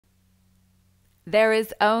There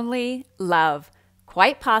is only love,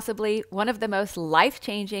 quite possibly one of the most life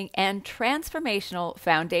changing and transformational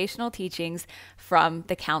foundational teachings from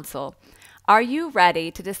the Council. Are you ready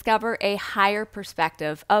to discover a higher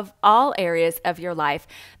perspective of all areas of your life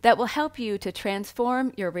that will help you to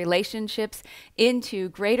transform your relationships into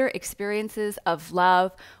greater experiences of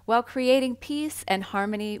love while creating peace and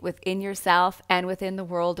harmony within yourself and within the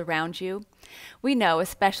world around you? We know,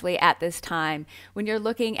 especially at this time, when you're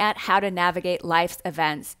looking at how to navigate life's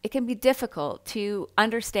events, it can be difficult to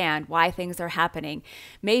understand why things are happening,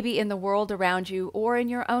 maybe in the world around you or in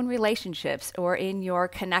your own relationships or in your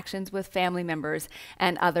connections with family members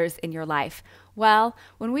and others in your life. Well,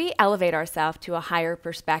 when we elevate ourselves to a higher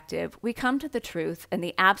perspective, we come to the truth and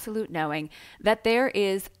the absolute knowing that there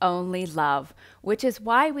is only love, which is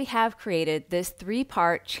why we have created this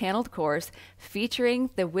three-part channeled course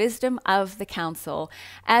featuring the wisdom of the Council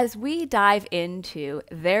as we dive into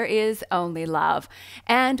There Is Only Love,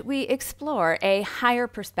 and we explore a higher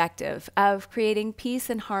perspective of creating peace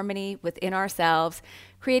and harmony within ourselves,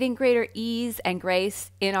 creating greater ease and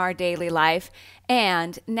grace in our daily life,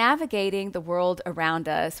 and navigating the world around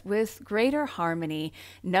us with greater harmony,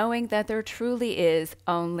 knowing that there truly is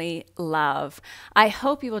only love. I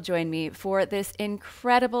hope you will join me for this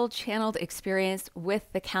incredible channeled experience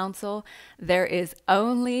with the Council. There is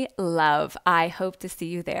only love. I hope to see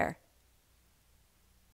you there.